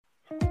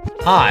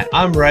Hi,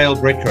 I'm Rael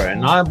Bricker,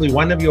 and I'll be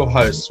one of your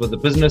hosts with the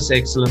Business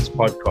Excellence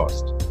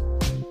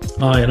Podcast.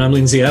 Hi, and I'm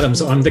Lindsay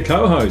Adams. I'm the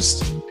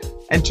co-host.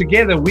 And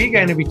together we're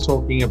going to be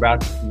talking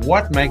about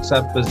what makes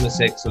up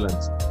business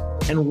excellence.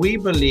 And we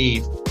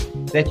believe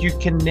that you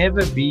can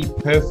never be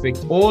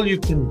perfect. All you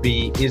can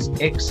be is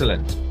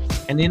excellent.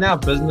 And in our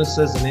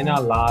businesses and in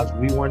our lives,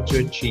 we want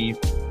to achieve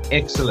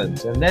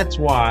excellence. And that's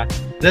why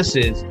this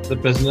is the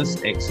Business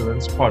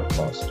Excellence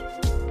Podcast.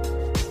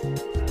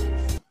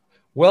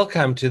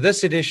 Welcome to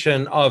this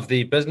edition of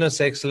the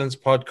Business Excellence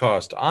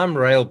Podcast. I'm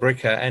Rael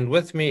Bricker, and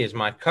with me is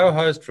my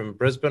co-host from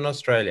Brisbane,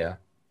 Australia.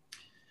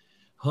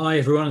 Hi,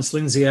 everyone. It's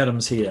Lindsay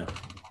Adams here.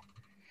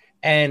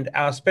 And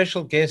our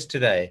special guest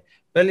today,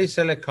 Billy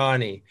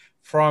Selekane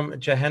from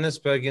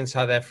Johannesburg in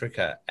South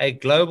Africa, a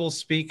global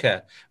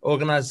speaker,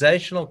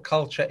 organizational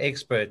culture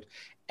expert,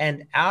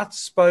 and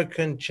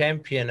outspoken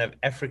champion of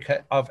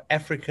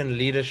African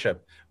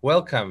leadership.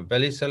 Welcome,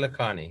 Billy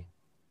Selekane.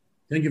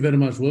 Thank you very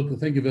much. Welcome.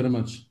 Thank you very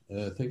much.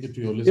 Thank you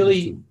to your listeners.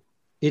 Billy,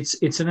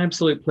 it's an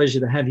absolute pleasure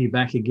to have you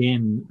back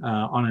again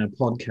on our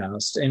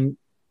podcast. And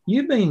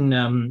you've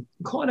been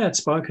quite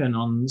outspoken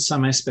on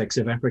some aspects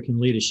of African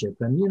leadership.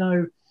 And, you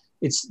know,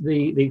 it's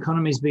the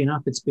economy's been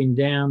up, it's been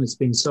down, it's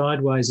been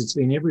sideways, it's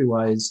been every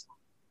ways.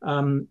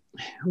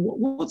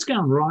 What's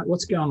going right?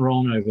 What's going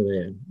wrong over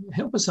there?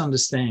 Help us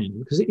understand,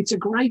 because it's a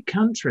great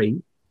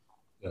country.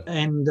 Yeah.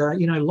 And,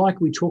 you know,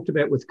 like we talked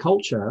about with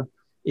culture,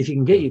 if you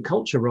can get your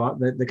culture right,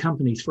 the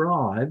company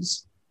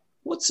thrives.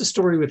 What's the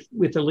story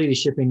with the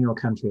leadership in your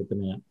country at the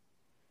minute?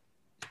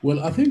 Well,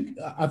 I think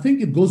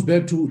it goes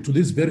back to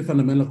this very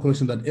fundamental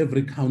question that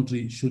every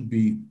country should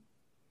be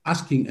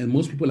asking, and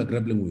most people are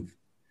grappling with.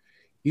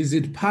 Is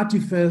it party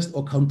first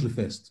or country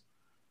first?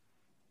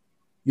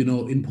 You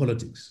know, in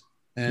politics.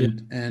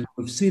 And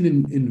we've seen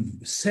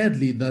in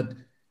sadly that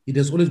it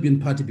has always been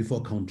party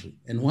before country.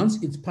 And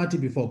once it's party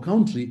before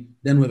country,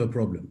 then we have a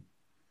problem.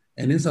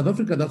 And in South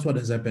Africa, that's what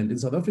has happened. In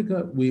South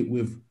Africa,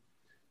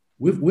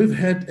 we've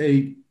had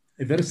a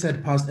very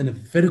sad past and a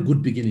very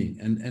good beginning.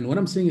 And when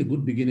I'm saying a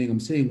good beginning, I'm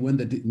saying when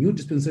the new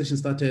dispensation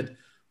started,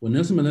 when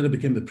Nelson Mandela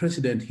became the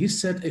president, he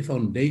set a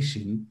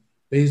foundation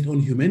based on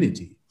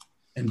humanity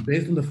and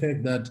based on the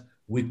fact that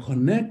we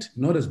connect,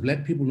 not as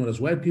Black people, not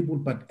as white people,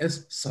 but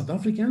as South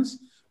Africans,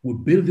 we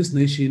build this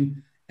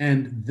nation.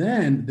 And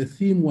then the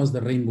theme was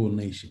the rainbow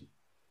nation.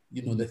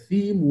 You know, the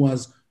theme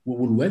was we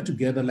will work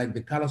together like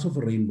the colors of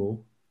a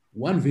rainbow,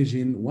 one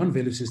vision, one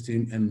value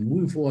system, and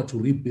moving forward to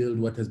rebuild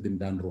what has been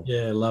done wrong.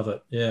 Yeah, love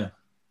it. Yeah.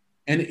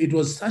 And it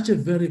was such a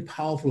very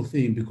powerful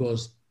thing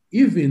because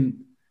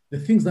even the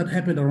things that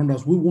happened around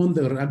us, we won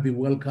the Rugby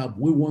World Cup,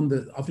 we won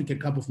the Africa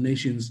Cup of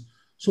Nations.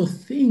 So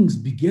things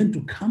began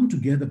to come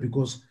together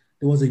because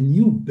there was a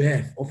new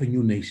birth of a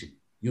new nation,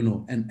 you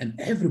know, and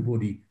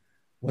everybody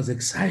was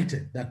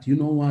excited that, you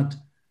know what,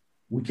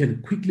 we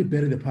can quickly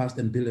bury the past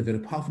and build a very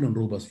powerful and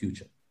robust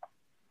future.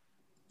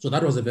 So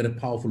that was a very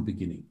powerful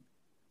beginning.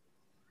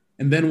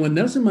 And then when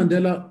Nelson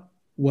Mandela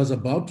was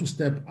about to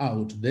step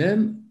out,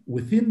 then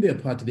within their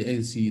party, the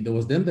ANC, there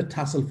was then the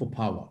tussle for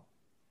power.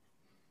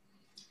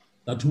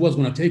 That who was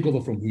going to take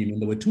over from him.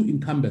 And there were two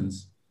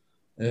incumbents.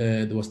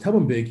 There was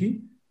Thabo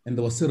Mbeki and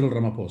there was Cyril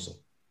Ramaphosa.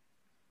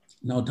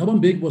 Now, Thabo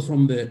Mbeki was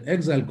from the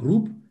Exile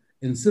group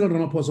and Cyril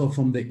Ramaphosa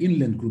from the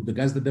Inland group, the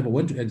guys that never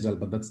went to exile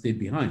but that stayed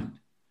behind.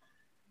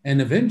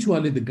 And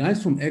eventually the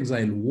guys from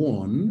Exile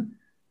won.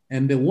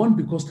 And they won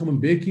because Thabo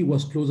Mbeki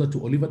was closer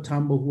to Oliver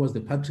Tambo, who was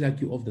the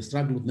patriarch of the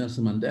struggle with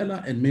Nelson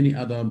Mandela and many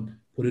other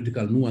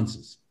political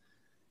nuances.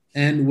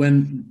 And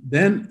when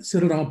then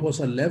Cyril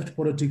Ramaphosa left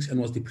politics and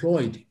was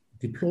deployed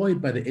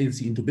by the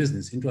ANC into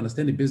business, into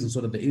understanding business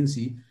so that the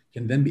ANC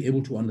can then be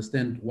able to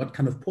understand what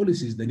kind of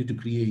policies they need to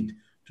create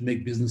to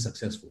make business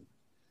successful.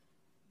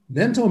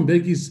 Then Thabo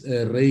Mbeki's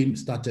reign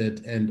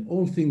started and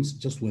all things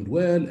just went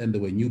well and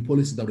there were new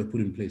policies that were put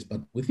in place.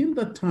 But within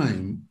that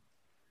time,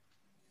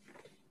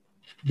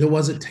 there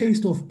was a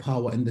taste of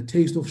power and the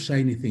taste of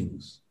shiny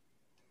things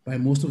by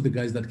most of the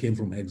guys that came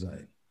from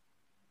exile.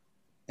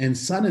 And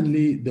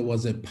suddenly there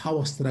was a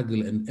power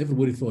struggle and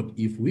everybody thought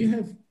if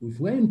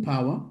we're in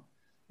power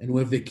and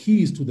we have the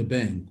keys to the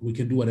bank, we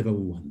can do whatever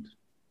we want.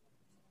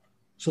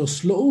 So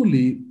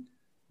slowly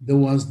there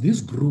was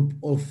this group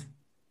of,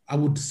 I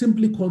would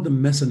simply call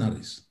them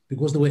mercenaries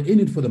because they were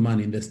in it for the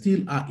money and they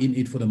still are in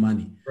it for the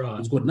money. Right.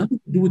 It's got nothing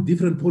to do with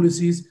different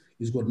policies.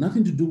 It's got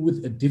nothing to do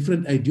with a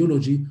different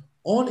ideology.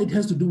 All it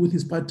has to do with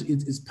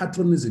is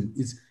patronism.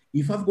 It's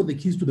if I've got the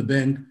keys to the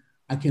bank,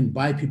 I can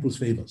buy people's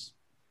favors.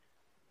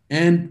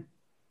 And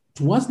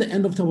towards the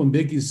end of Thabo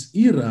Mbeki's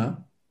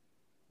era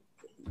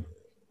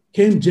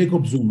came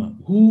Jacob Zuma,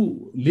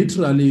 who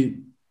literally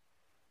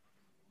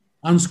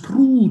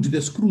unscrewed the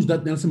screws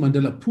that Nelson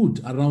Mandela put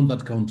around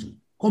that country,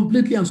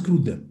 completely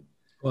unscrewed them.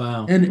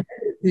 Wow. And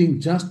everything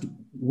just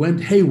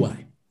went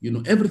haywire. You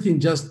know, everything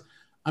just,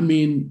 I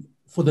mean,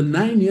 for the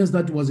 9 years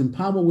that he was in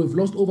power, we've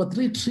lost over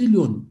 3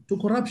 trillion to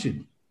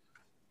corruption.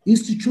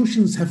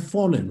 Institutions have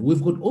fallen.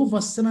 We've got over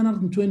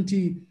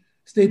 720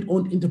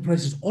 state-owned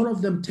enterprises, all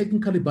of them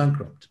technically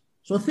bankrupt.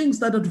 So things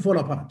started to fall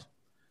apart.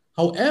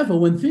 However,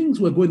 when things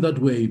were going that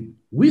way,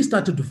 we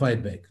started to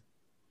fight back.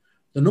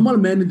 The normal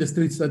man in the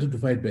streets started to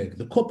fight back.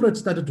 The corporate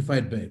started to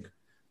fight back.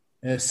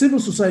 Civil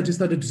society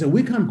started to say,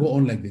 we can't go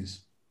on like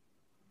this.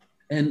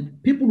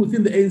 And people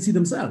within the ANC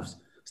themselves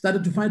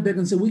started to fight back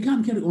and say, we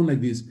can't carry on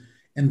like this.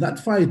 And that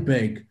fight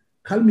back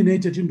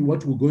culminated into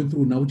what we're going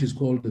through now, which is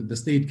called the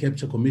State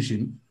Capture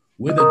Commission,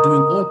 where they're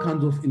doing all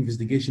kinds of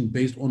investigation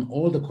based on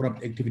all the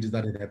corrupt activities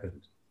that had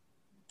happened.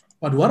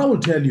 But what I will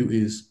tell you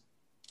is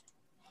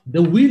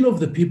the will of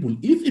the people,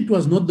 if it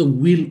was not the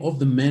will of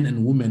the men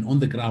and women on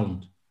the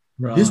ground,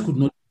 right, this could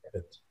not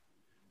happen.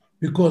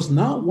 Because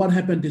now what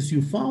happened is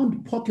you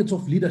found pockets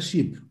of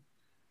leadership.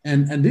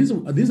 And these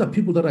are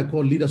people that I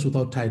call leaders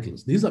without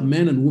titles. These are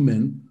men and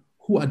women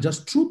who are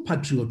just true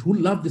patriots, who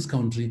love this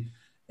country,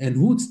 and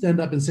who would stand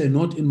up and say,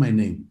 not in my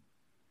name,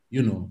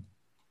 you know.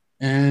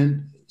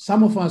 And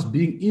some of us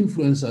being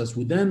influencers,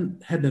 we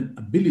then had an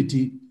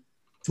ability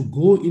to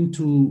go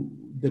into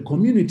the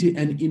community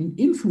and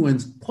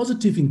influence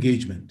positive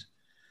engagement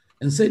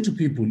and say to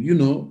people, you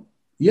know,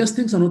 yes,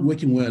 things are not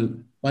working well,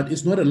 but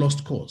it's not a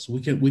lost cause.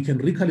 We can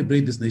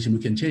recalibrate this nation. We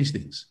can change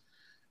things.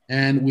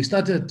 And we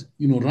started,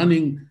 you know,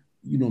 running,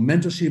 you know,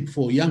 mentorship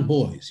for young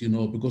boys, you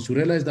know, because we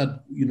realized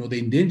that, you know, the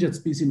endangered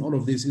species in all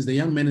of this is the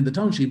young men in the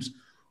townships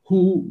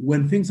who,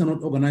 when things are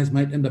not organized,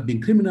 might end up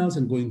being criminals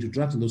and going to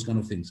drugs and those kind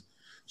of things.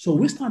 So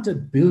we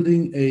started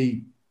building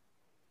a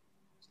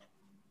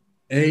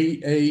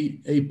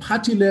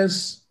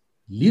partyless,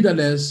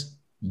 leaderless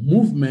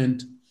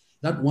movement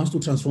that wants to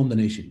transform the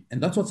nation.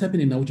 And that's what's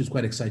happening now, which is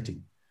quite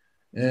exciting.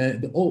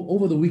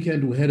 Over the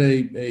weekend, we had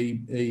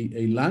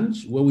a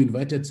lunch where we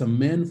invited some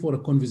men for a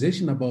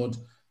conversation about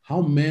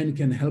how men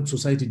can help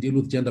society deal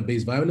with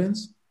gender-based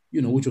violence,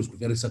 you know, which was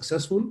very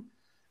successful.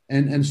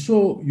 And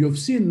so you've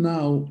seen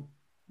now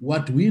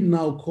what we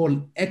now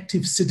call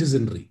active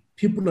citizenry.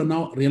 People are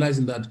now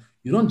realizing that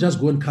you don't just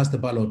go and cast a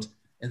ballot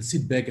and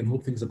sit back and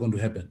hope things are going to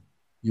happen.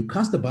 You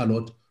cast a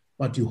ballot,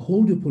 but you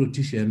hold your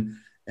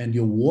politician and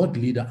your ward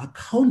leader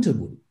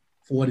accountable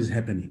for what is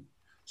happening.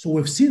 So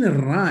we've seen a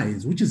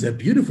rise, which is a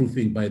beautiful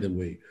thing, by the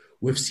way.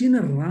 We've seen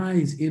a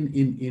rise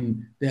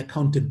in the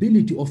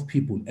accountability of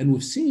people. And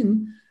we've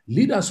seen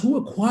leaders who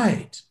are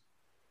quiet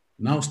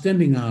now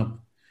standing up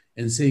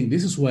and saying,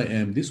 this is who I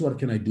am, this is what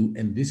can I do,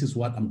 and this is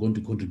what I'm going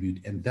to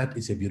contribute. And that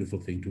is a beautiful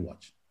thing to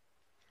watch.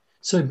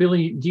 So,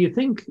 Billy, do you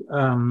think,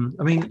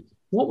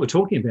 what we're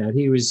talking about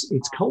here is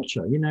it's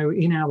culture. You know,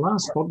 in our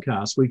last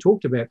podcast, we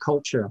talked about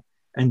culture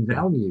and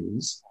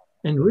values.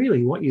 And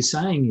really what you're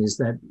saying is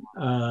that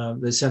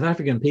the South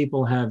African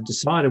people have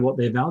decided what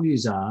their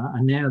values are,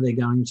 and now they're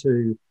going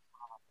to,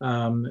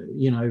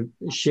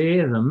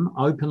 share them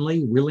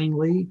openly,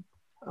 willingly,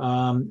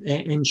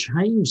 and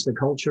change the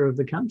culture of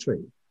the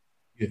country.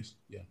 Yes,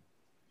 yeah.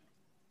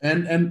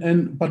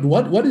 But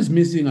what is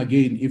missing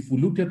again, if we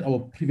look at our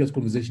previous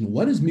conversation,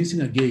 what is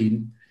missing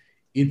again,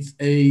 it's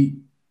a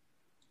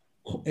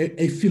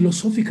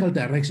philosophical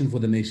direction for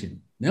the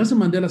nation. Nelson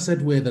Mandela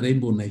said we're the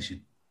rainbow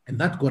nation, and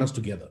that got us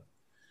together.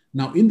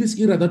 Now, in this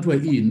era that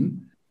we're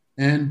in,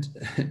 and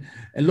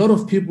a lot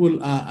of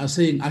people are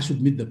saying, I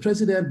should meet the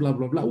president, blah,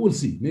 blah, blah. We'll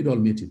see. Maybe I'll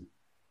meet him.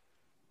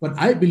 But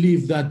I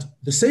believe that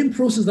the same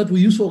process that we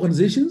use for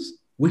organizations,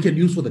 we can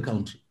use for the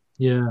country.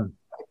 Yeah.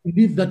 I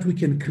believe that we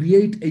can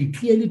create a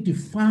clearly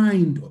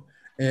defined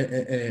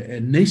a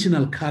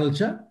national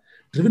culture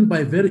driven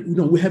by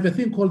we have a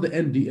thing called the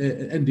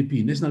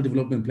NDP, National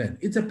Development Plan.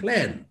 It's a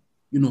plan,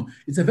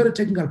 it's a very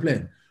technical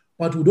plan,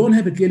 but we don't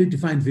have a clearly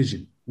defined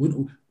vision.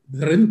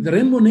 The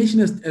Rainbow Nation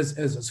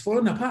has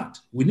fallen apart.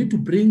 We need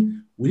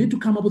to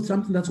come up with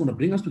something that's going to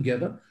bring us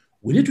together.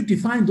 We need to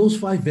define those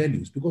 5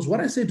 values, because what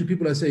I say to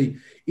people, I say,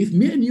 if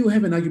me and you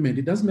have an argument,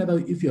 it doesn't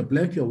matter if you're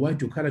black, you're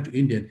white, you're colored, you're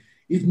Indian.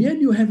 If me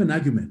and you have an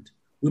argument,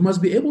 we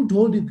must be able to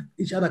hold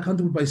each other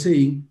accountable by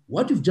saying,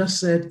 what you've just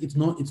said, it's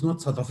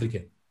not South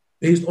African,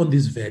 based on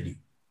this value,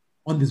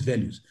 on these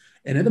values.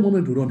 And at the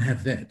moment, we don't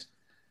have that.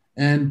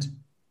 And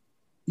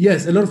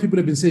yes, a lot of people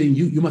have been saying,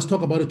 you must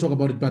talk about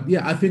it. But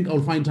yeah, I think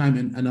I'll find time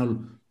and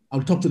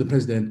I'll talk to the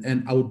president,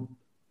 and I would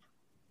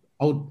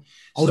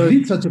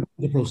lead such a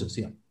process,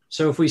 yeah.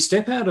 So if we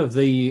step out of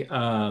the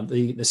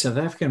South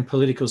African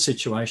political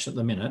situation at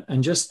the minute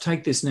and just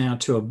take this now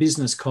to a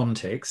business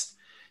context,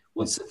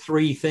 what's the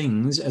 3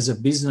 things as a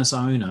business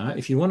owner,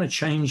 if you want to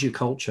change your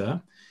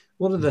culture,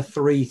 what are the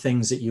 3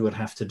 things that you would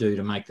have to do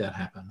to make that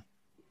happen?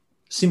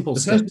 Simple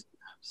steps.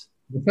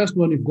 The first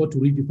one, you've got to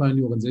redefine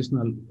your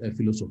organizational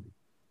philosophy.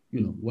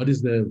 What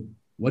is the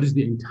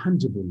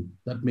intangible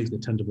that makes the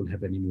tangible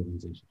happen in your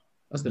organization?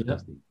 That's the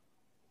first thing.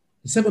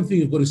 The second thing,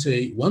 you've got to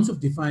say, once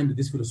you've defined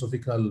this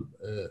philosophical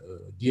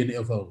DNA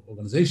of our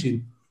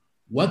organization,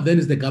 what then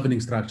is the governing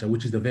structure,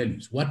 which is the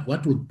values? What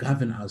will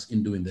govern us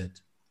in doing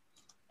that?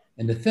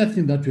 And the third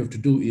thing that we have to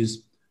do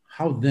is,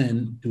 how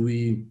then do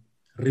we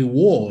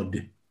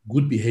reward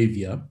good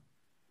behavior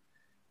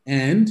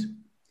and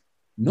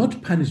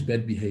not punish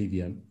bad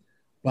behavior,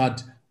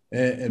 but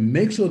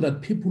make sure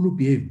that people who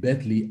behave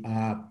badly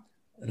are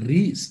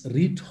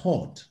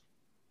retaught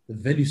the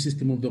value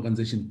system of the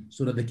organization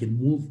so that they can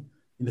move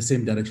in the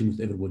same direction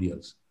with everybody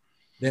else.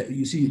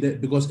 You see,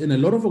 because in a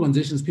lot of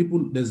organizations,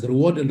 there's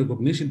reward and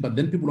recognition, but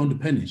then people want to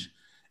punish.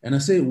 And I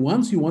say,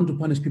 once you want to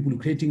punish people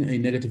creating a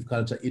negative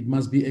culture, it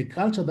must be a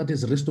culture that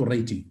is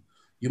restorative.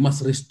 You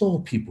must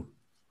restore people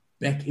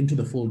back into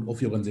the fold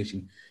of your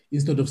organization.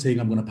 Instead of saying,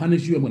 I'm going to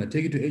punish you, I'm going to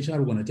take you to HR,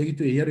 we're going to take you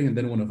to a hearing, and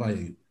then I'm going to fire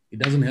you. It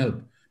doesn't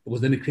help,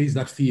 because then it creates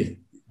that fear.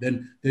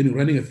 Then you're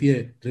running a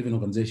fear-driven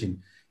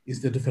organization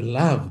instead of a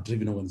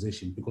love-driven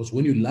organization. Because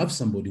when you love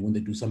somebody, when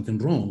they do something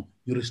wrong,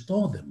 you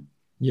restore them.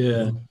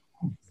 Yeah.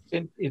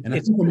 And I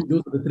think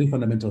those are the three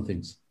fundamental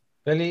things.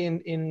 Billy,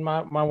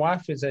 my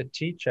wife is a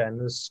teacher, and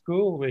the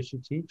school where she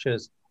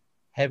teaches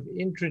have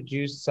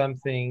introduced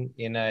something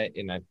in a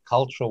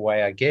cultural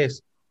way, I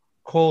guess,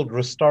 called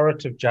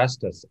restorative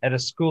justice at a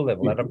school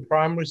level, at a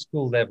primary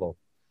school level.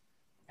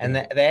 And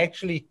they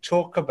actually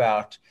talk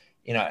about,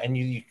 and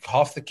you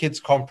half the kids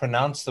can't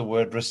pronounce the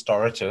word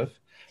restorative,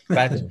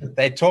 but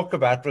they talk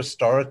about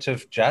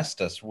restorative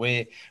justice,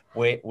 where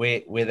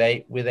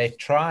they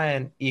try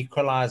and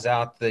equalize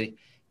out the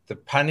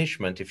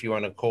punishment, if you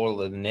want to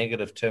call it a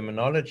negative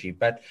terminology,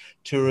 but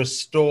to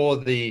restore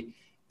the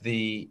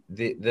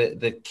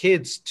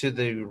kids to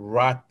the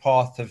right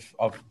path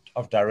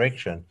of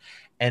direction.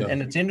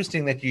 And it's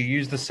interesting that you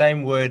use the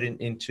same word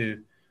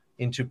into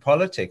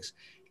politics.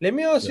 Let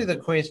me ask you the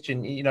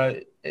question,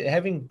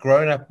 having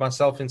grown up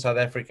myself in South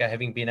Africa,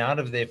 having been out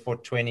of there for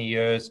 20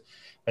 years,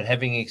 but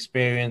having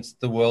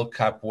experienced the World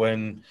Cup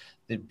win,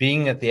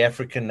 being at the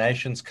African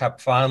Nations Cup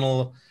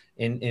final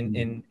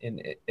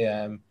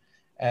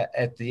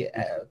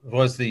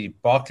was the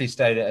Barclays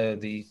Stadium,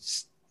 the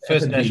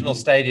First FNB. National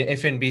Stadium,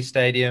 FNB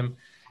Stadium,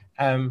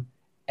 and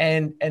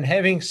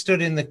having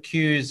stood in the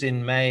queues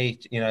in May,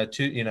 in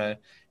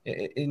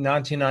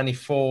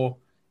 1994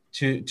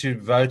 to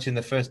vote in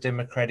the first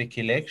democratic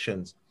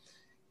elections.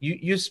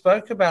 You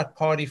spoke about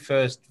party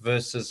first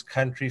versus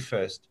country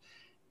first.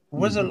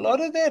 Was a lot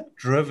of that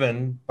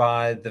driven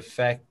by the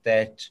fact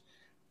that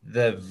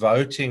the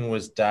voting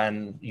was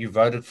done, you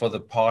voted for the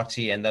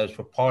party, and those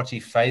were party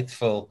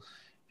faithful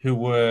who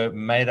were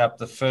made up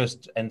the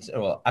first and,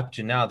 well, up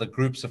to now, the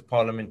groups of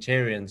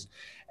parliamentarians,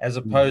 as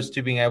opposed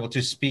to being able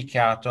to speak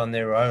out on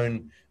their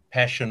own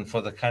passion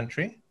for the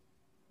country?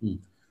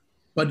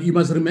 But you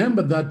must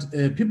remember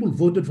that people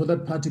voted for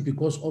that party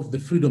because of the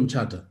Freedom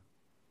Charter.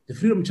 The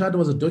Freedom Charter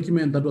was a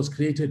document that was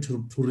created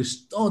to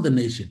restore the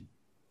nation.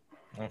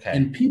 Okay.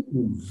 And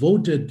people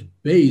voted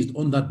based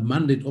on that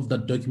mandate of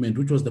that document,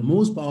 which was the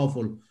most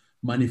powerful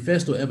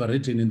manifesto ever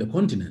written in the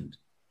continent.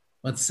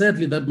 But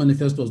sadly, that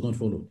manifesto was not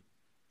followed.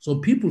 So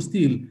people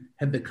still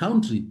had the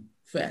country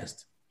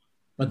first.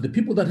 But the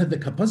people that had the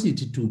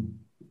capacity to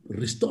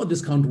restore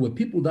this country were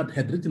people that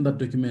had written that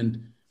document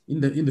in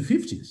the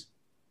 50s.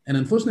 And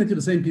unfortunately,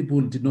 the same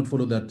people did not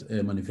follow that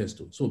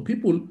manifesto. So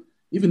people,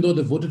 even though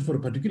they voted for a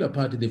particular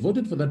party, they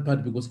voted for that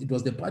party because it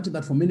was the party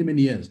that for many,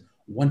 many years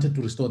wanted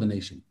to restore the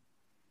nation.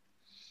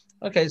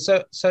 Okay,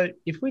 so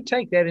if we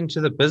take that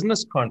into the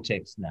business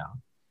context now,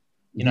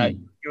 you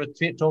were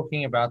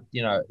talking about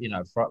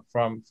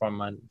from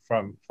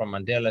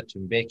Mandela to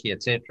Mbeki,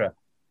 etc.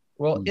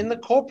 Well, in the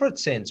corporate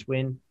sense,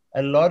 when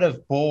a lot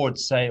of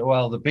boards say,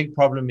 well, the big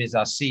problem is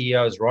our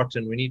CEO is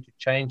rotten, we need to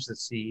change the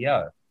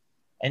CEO,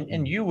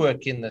 and you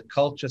work in the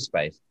culture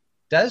space,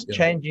 does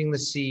changing the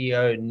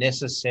CEO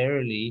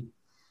necessarily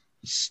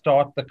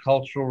start the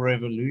cultural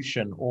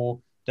revolution, or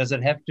does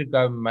it have to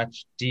go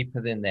much deeper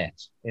than that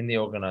in the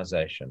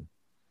organization?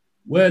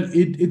 Well,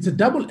 it's a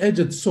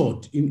double-edged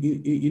sword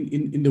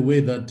in the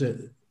way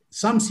that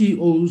some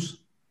CEOs,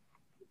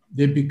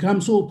 they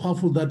become so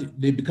powerful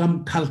that they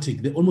become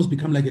cultic. They almost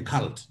become like a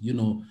cult,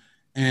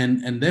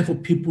 and therefore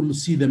people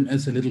see them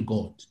as a little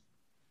god.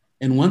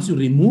 And once you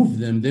remove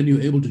them, then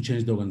you're able to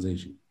change the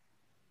organization.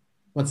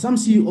 But some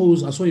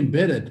CEOs are so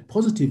embedded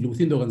positively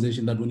within the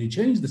organization that when you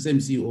change the same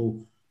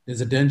CEO,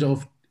 there's a danger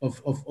of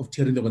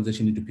tearing the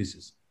organization into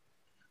pieces.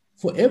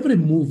 For every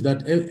move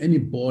that any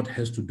board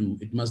has to do,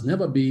 it must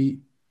never be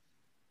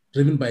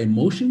driven by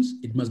emotions.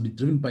 It must be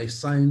driven by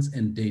science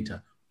and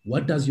data.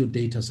 What does your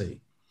data say?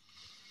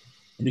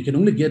 And you can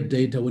only get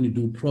data when you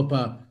do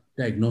proper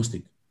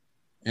diagnostic.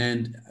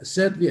 And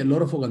sadly, a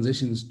lot of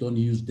organizations don't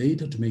use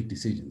data to make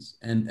decisions.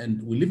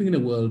 And we're living in a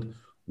world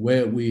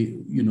where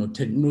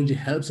technology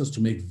helps us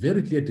to make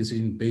very clear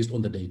decisions based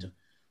on the data.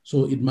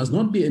 So it must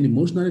not be an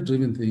emotionally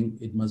driven thing.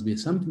 It must be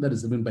something that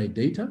is driven by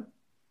data.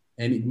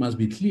 And it must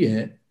be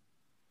clear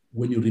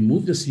when you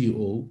remove the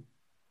CEO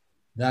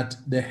that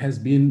there has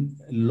been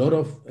a lot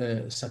of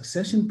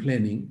succession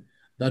planning,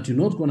 that you're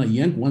not going to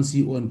yank one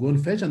CEO and go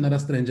and fetch another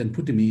stranger and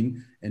put him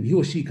in, and he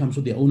or she comes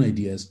with their own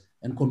ideas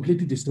and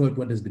completely destroy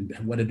what had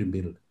been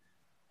built.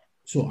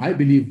 So I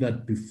believe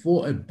that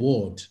before a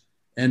board,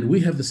 and we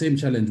have the same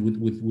challenge with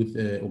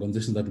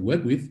organizations that we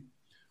work with,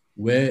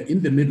 where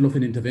in the middle of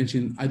an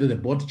intervention, either the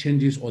board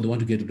changes or they want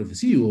to get rid of the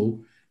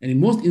CEO. And in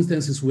most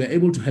instances, we're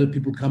able to help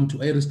people come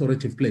to a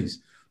restorative place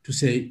to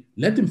say,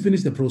 let him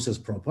finish the process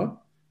proper,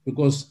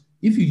 because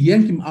if you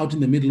yank him out in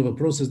the middle of a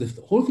process, the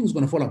whole thing is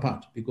going to fall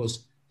apart,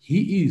 because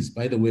he is,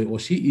 by the way, or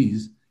she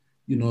is,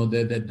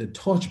 the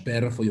torch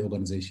bearer for your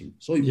organization.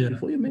 So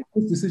before you make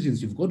those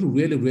decisions, you've got to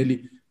really,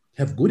 really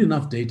have good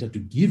enough data to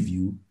give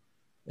you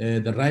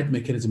the right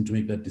mechanism to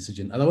make that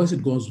decision. Otherwise,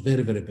 it goes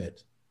very, very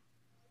bad.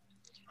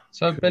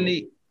 So,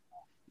 Billy,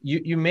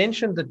 you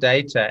mentioned the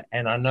data,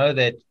 and I know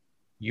that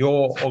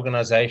your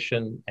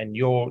organization and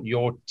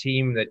your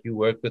team that you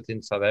work with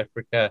in South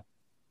Africa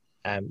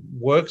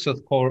works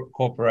with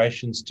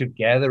corporations to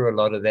gather a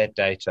lot of that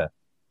data.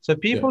 So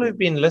people who've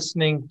been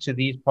listening to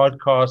these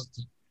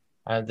podcasts,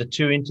 the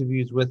 2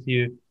 interviews with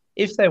you,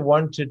 if they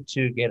wanted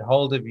to get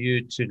hold of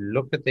you to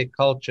look at their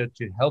culture,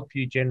 to help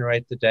you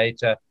generate the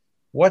data,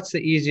 what's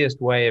the easiest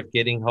way of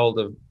getting hold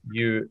of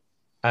you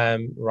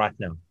right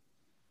now?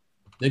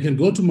 They can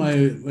go to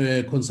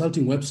my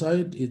consulting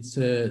website. It's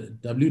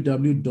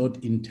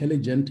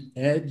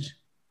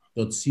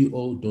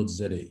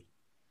www.intelligentedge.co.za.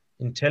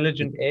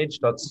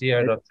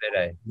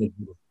 Intelligentedge.co.za.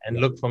 And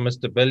look for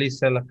Mr. Billy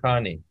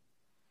Selakane.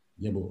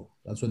 Yeah,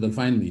 that's where they'll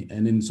find me.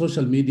 And in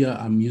social media,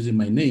 I'm using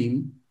my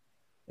name.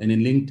 And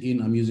in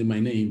LinkedIn, I'm using my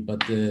name.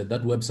 But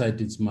that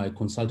website, it's my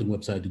consulting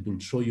website. It will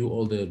show you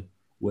all the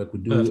work we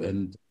do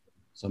and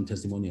some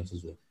testimonials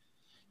as well.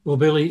 Well,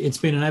 Billy, it's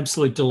been an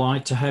absolute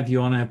delight to have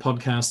you on our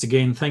podcast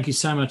again. Thank you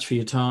so much for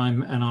your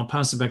time. And I'll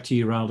pass it back to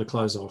you, Raul, to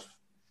close off.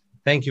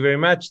 Thank you very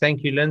much.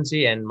 Thank you,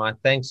 Lindsay. And my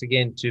thanks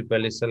again to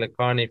Billy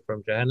Selakane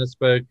from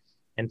Johannesburg.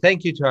 And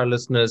thank you to our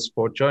listeners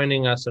for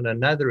joining us on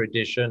another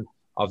edition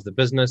of the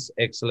Business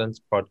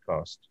Excellence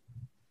Podcast.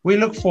 We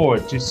look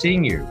forward to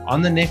seeing you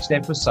on the next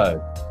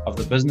episode of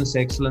the Business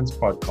Excellence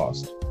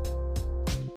Podcast.